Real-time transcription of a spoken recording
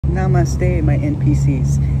Namaste, my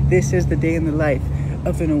NPCs. This is the day in the life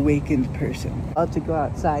of an awakened person. I love to go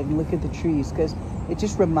outside and look at the trees because it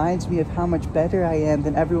just reminds me of how much better I am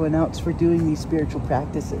than everyone else for doing these spiritual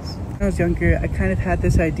practices. When I was younger, I kind of had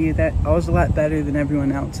this idea that I was a lot better than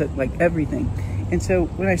everyone else at like everything. And so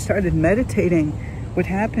when I started meditating, what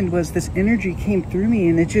happened was this energy came through me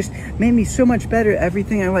and it just made me so much better at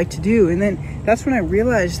everything I like to do. And then that's when I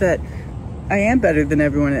realized that I am better than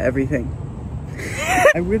everyone at everything.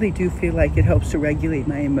 I really do feel like it helps to regulate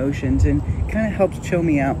my emotions and kind of helps chill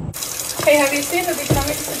me out. Hey, have you seen the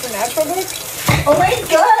Becoming Supernatural book? Oh my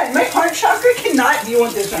god, my heart chakra cannot deal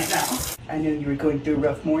with this right now. I know you were going through a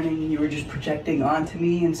rough morning and you were just projecting onto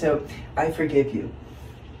me, and so I forgive you.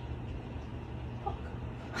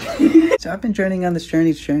 So I've been journeying on this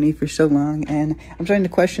journey for so long, and I'm starting to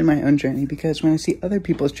question my own journey because when I see other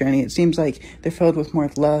people's journey, it seems like they're filled with more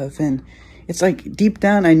love, and it's like deep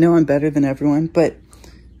down I know I'm better than everyone, but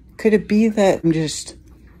could it be that I'm just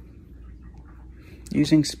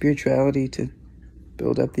using spirituality to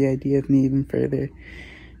build up the idea of me even further,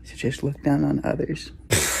 to just look down on others?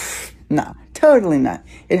 Nah, totally not.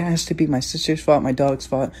 It has to be my sister's fault, my dog's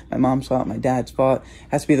fault, my mom's fault, my dad's fault. It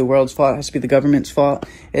has to be the world's fault. It has to be the government's fault.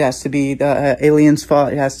 It has to be the aliens'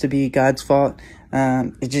 fault. It has to be God's fault.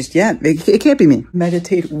 It can't be me.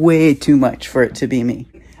 Meditate way too much for it to be me.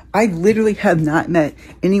 I literally have not met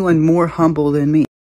anyone more humble than me.